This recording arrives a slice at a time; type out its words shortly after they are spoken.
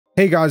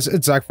Hey guys,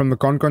 it's Zach from the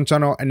Concon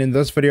channel, and in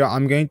this video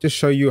I'm going to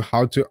show you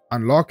how to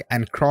unlock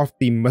and craft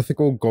the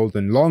mythical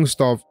Golden Loong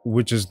Staff,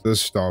 which is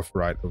this staff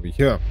right over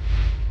here.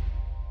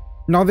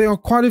 Now there are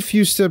quite a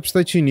few steps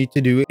that you need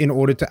to do in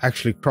order to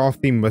actually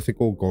craft the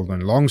mythical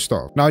Golden Loong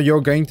Staff. Now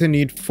you're going to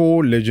need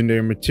 4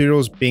 legendary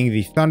materials, being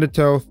the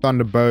Thundertail,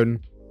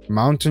 Thunderbone,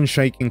 Mountain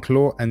Shaking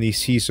Claw, and the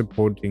Sea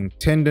Supporting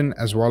Tendon,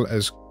 as well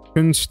as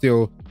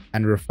Steel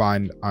and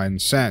refined iron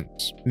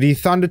sands. The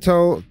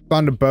Thundertail,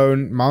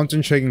 Thunderbone,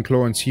 Mountain Shaking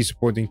Claw, and Sea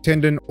Supporting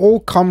Tendon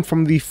all come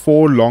from the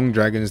 4 long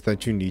dragons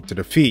that you need to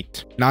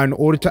defeat. Now in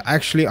order to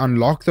actually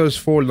unlock those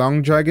 4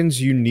 long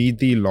dragons, you need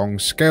the Loong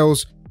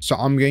Scales, so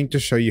I'm going to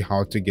show you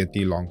how to get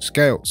the Loong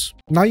Scales.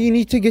 Now you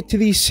need to get to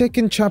the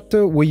second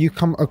chapter where you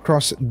come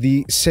across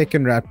the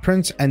second Rat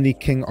Prince and the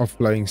King of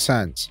Flowing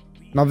Sands.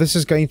 Now this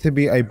is going to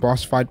be a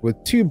boss fight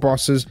with 2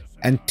 bosses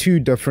and 2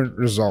 different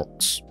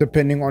results,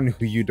 depending on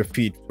who you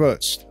defeat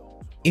first.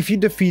 If you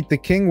defeat the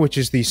king, which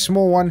is the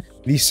small one,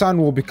 the sun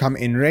will become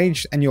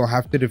enraged and you'll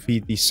have to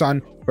defeat the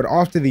sun, but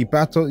after the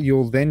battle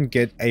you'll then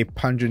get a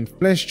pungent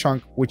flesh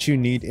chunk which you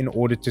need in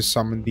order to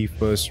summon the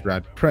first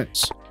Rat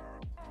Prince.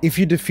 If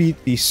you defeat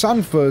the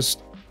sun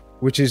first,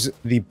 which is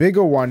the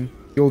bigger one,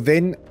 you'll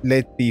then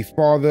let the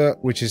father,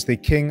 which is the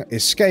king,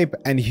 escape,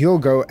 and he'll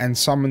go and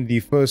summon the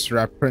first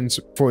Rat Prince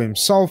for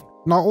himself.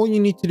 Now all you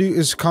need to do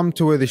is come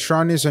to where the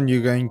shrine is and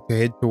you're going to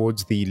head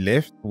towards the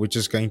left, which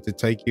is going to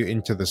take you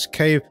into this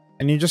cave.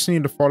 And you just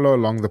need to follow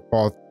along the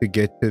path to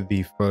get to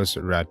the first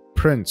Rat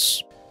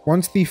Prince.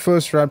 Once the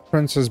first Rat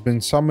Prince has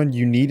been summoned,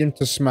 you need him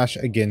to smash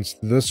against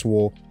this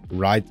wall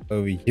right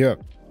over here.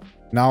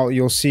 Now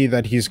you'll see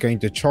that he's going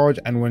to charge,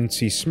 and once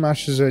he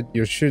smashes it,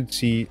 you should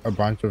see a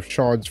bunch of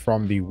shards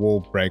from the wall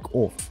break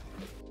off.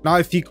 Now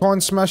if you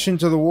can't smash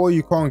into the wall,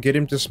 you can't get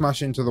him to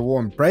smash into the wall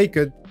and break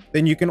it,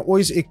 then you can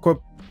always equip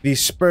the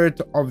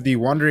Spirit of the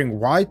Wandering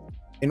Wight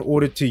in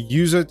order to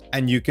use it,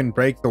 and you can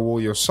break the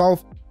wall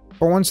yourself.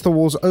 But once the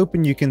wall's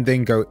open, you can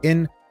then go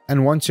in,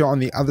 and once you're on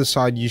the other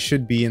side, you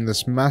should be in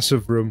this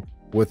massive room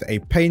with a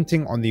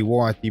painting on the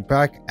wall at the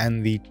back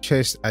and the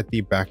chest at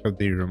the back of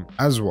the room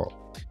as well.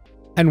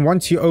 And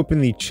once you open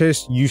the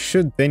chest, you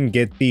should then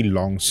get the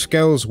Loong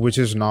Scales, which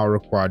is now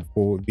required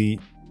for the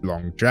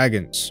long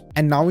dragons.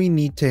 And now we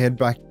need to head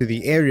back to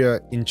the area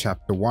in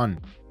chapter 1.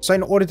 So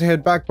in order to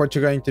head back, what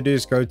you're going to do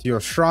is go to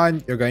your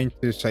shrine, you're going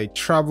to say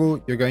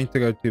travel, you're going to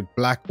go to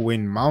Black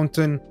Wind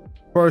Mountain,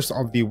 Forest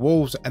of the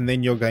Wolves, and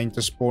then you're going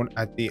to spawn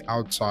at the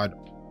outside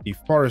of the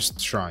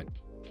forest shrine.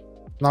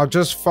 Now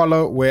just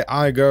follow where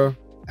I go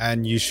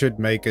and you should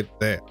make it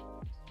there.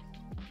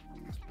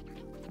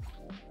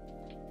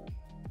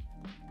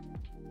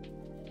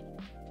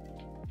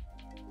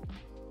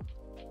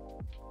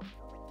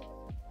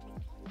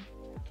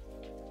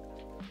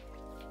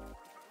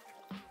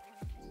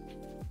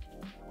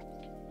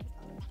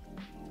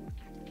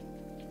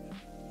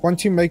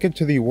 Once you make it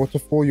to the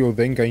waterfall, you're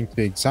then going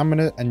to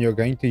examine it and you're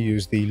going to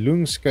use the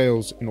Loong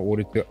Scales in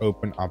order to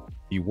open up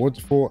the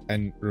waterfall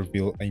and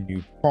reveal a new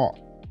path.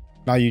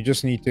 Now you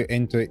just need to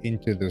enter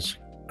into this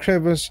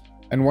crevice,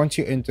 and once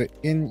you enter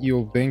in,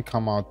 you'll then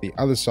come out the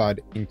other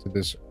side into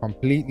this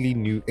completely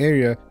new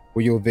area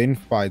where you'll then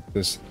fight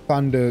this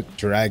Thunder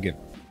Dragon.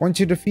 Once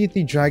you defeat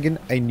the dragon,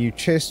 a new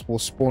chest will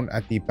spawn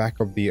at the back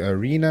of the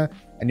arena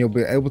and you'll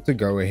be able to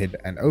go ahead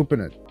and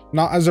open it.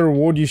 Now as a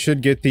reward, you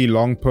should get the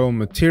Long Pearl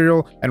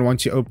material, and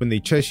once you open the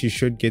chest, you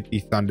should get the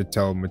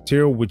Thundertail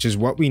material, which is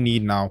what we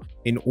need now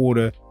in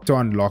order to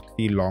unlock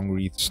the Long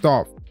Wreath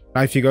Staff.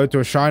 Now if you go to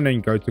a shrine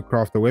and go to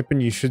craft the weapon,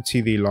 you should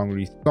see the Long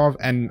Wreath Staff,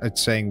 and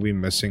it's saying we're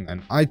missing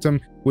an item,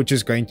 which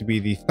is going to be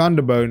the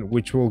Thunderbone,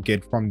 which we'll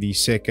get from the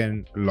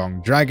second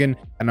Long Dragon,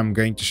 and I'm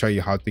going to show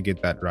you how to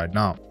get that right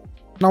now.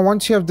 Now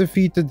once you have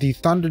defeated the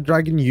Thunder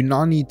Dragon, you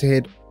now need to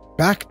head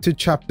back to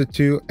chapter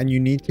 2 and you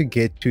need to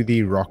get to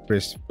the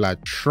Rockrest Flat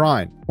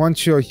Shrine.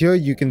 Once you're here,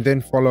 you can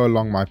then follow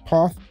along my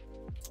path.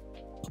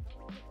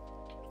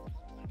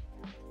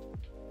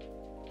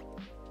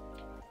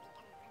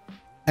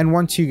 And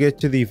once you get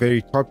to the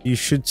very top, you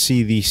should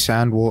see the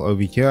sand wall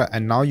over here,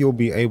 and now you'll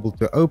be able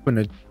to open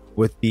it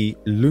with the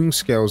Loong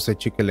Scales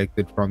that you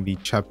collected from the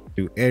chapter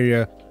 2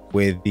 area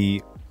where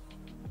the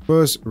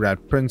first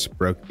Rat Prince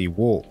broke the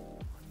wall.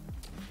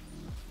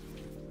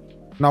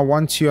 Now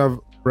once you have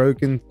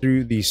broken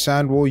through the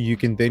sand wall, you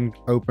can then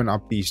open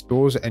up these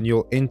doors and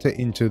you'll enter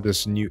into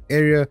this new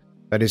area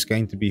that is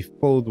going to be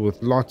filled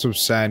with lots of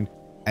sand,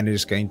 and it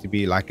is going to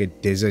be like a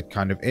desert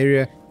kind of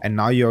area. And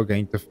now you're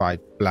going to fight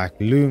Black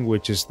Loong,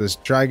 which is this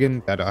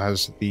dragon that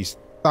has these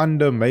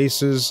thunder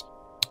maces,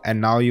 and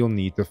now you'll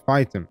need to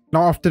fight him.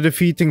 Now after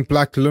defeating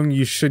Black Loong,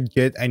 you should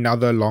get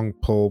another Long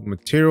Pearl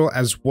material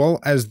as well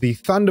as the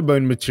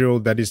Thunderbone material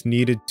that is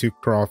needed to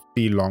craft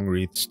the Long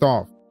Wreath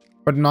Staff.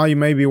 But now you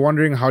may be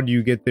wondering, how do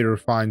you get the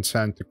refined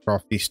sand to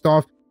craft the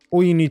staff?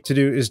 All you need to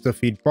do is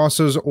defeat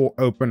bosses or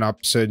open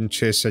up certain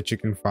chests that you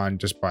can find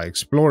just by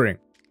exploring.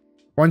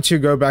 Once you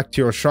go back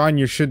to your shrine,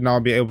 you should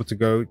now be able to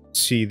go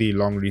see the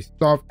Long Wreath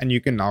Staff, and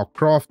you can now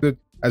craft it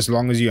as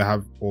long as you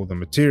have all the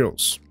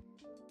materials.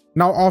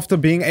 Now, after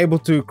being able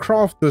to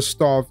craft this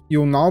staff,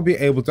 you'll now be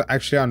able to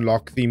actually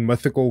unlock the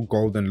mythical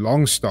Golden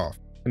Loong Staff.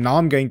 And now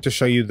I'm going to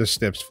show you the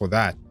steps for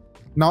that.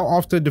 Now,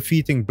 after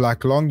defeating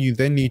Black Long, you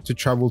then need to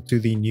travel to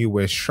the New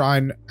West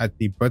Shrine at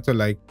the Bitter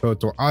Lake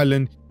Turtle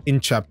Island in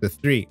Chapter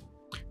 3.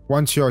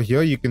 Once you're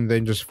here, you can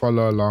then just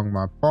follow along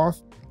my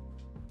path.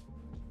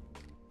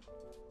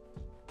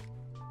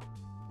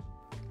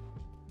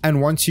 And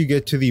once you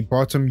get to the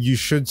bottom, you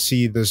should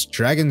see this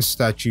dragon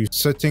statue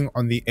sitting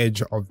on the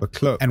edge of the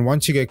cliff. And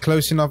once you get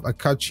close enough, a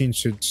cutscene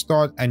should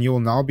start and you'll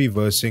now be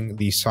versing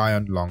the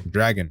Cyan Long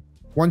Dragon.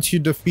 Once you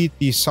defeat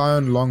the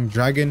Cyan Long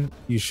Dragon,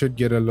 you should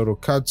get a little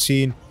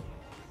cutscene.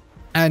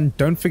 And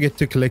don't forget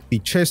to collect the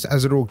chest,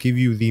 as it will give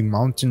you the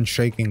Mountain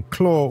Shaking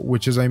Claw,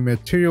 which is a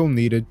material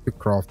needed to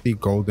craft the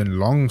Golden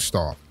Loong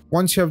Staff.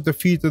 Once you have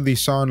defeated the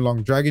Cyan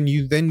Long Dragon,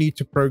 you then need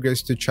to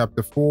progress to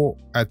Chapter 4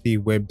 at the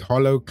Webbed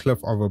Hollow Cliff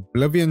of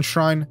Oblivion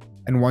Shrine.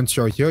 And once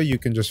you're here, you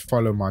can just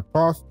follow my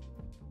path.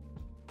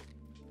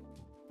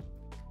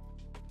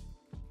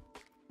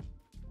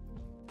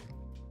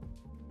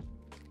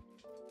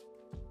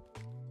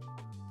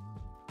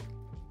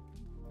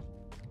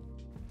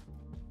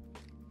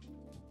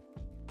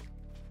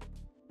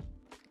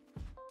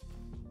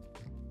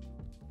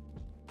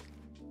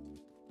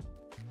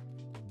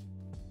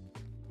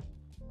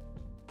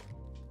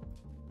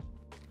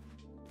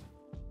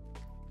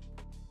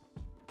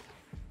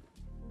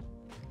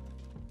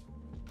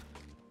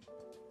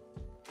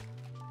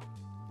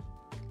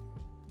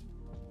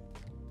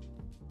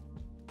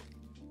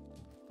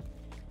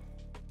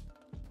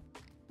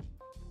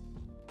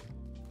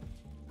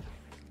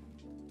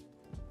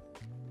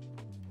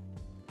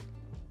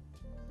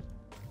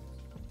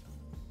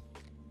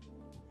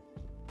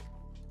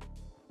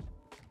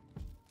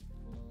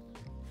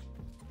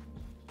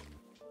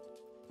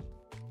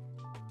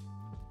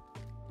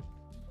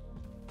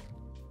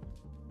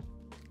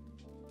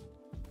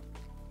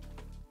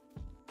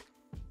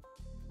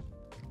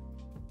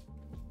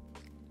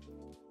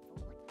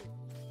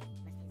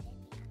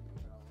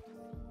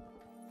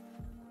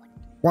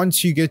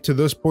 Once you get to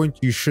this point,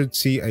 you should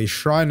see a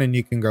shrine and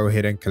you can go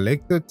ahead and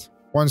collect it.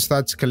 Once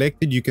that's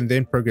collected, you can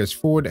then progress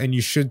forward and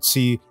you should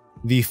see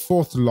the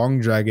 4th long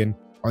dragon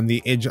on the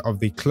edge of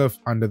the cliff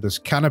under this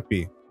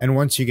canopy. And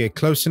once you get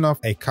close enough,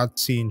 a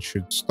cutscene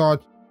should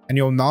start and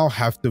you'll now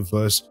have to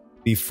verse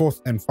the 4th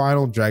and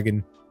final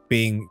dragon,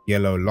 being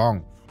Yellow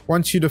Long.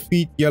 Once you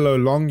defeat Yellow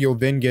Long, you'll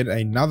then get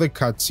another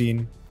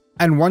cutscene.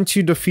 And once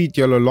you defeat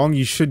Yellow Long,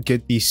 you should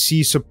get the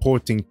sea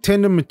supporting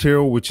Tendon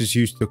material, which is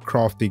used to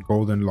craft the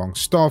Golden Loong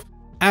Staff.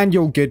 And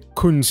you'll get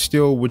Kun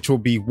Steel, which will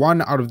be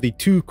one out of the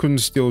 2 Kun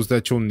Steels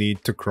that you'll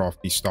need to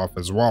craft the staff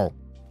as well.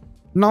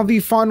 Now,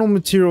 the final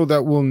material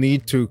that we'll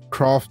need to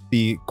craft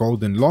the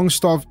Golden Loong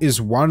Staff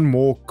is 1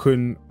 more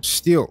Kun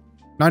Steel.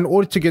 Now, in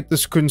order to get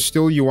this Kun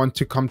Steel, you want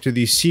to come to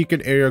the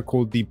secret area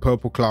called the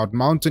Purple Cloud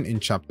Mountain in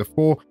Chapter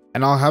 4.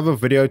 And I'll have a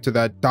video to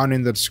that down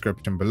in the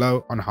description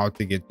below on how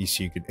to get the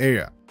secret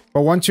area.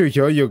 But once you're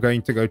here, you're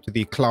going to go to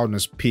the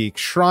Cloudness Peak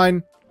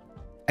Shrine.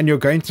 And you're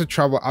going to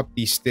travel up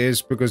these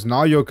stairs because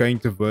now you're going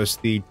to verse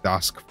the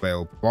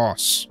Duskveil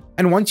boss.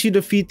 And once you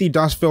defeat the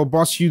Duskveil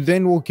boss, you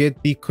then will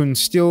get the Kun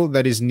Steel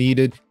that is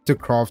needed to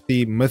craft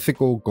the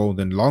mythical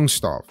Golden Loong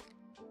Staff.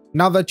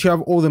 Now that you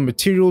have all the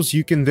materials,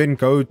 you can then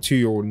go to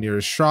your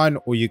nearest shrine,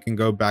 or you can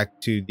go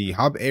back to the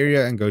hub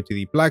area and go to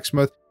the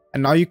blacksmith.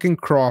 And now you can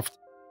craft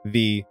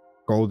the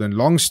Golden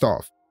Loong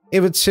Staff.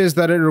 If it says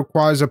that it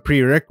requires a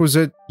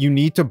prerequisite, you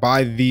need to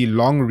buy the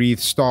Long Wreath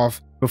Staff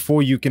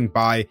before you can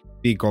buy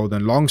the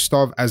Golden Loong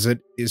Staff, as it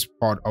is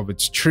part of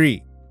its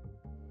tree.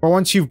 But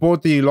once you've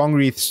bought the Long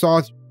Wreath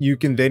Staff, you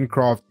can then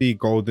craft the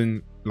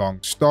Golden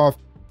Loong Staff.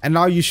 And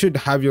now you should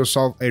have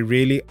yourself a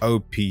really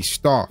OP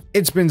staff.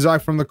 It's been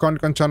Zach from the Con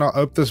channel. I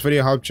hope this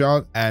video helped you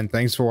out, and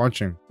thanks for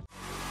watching.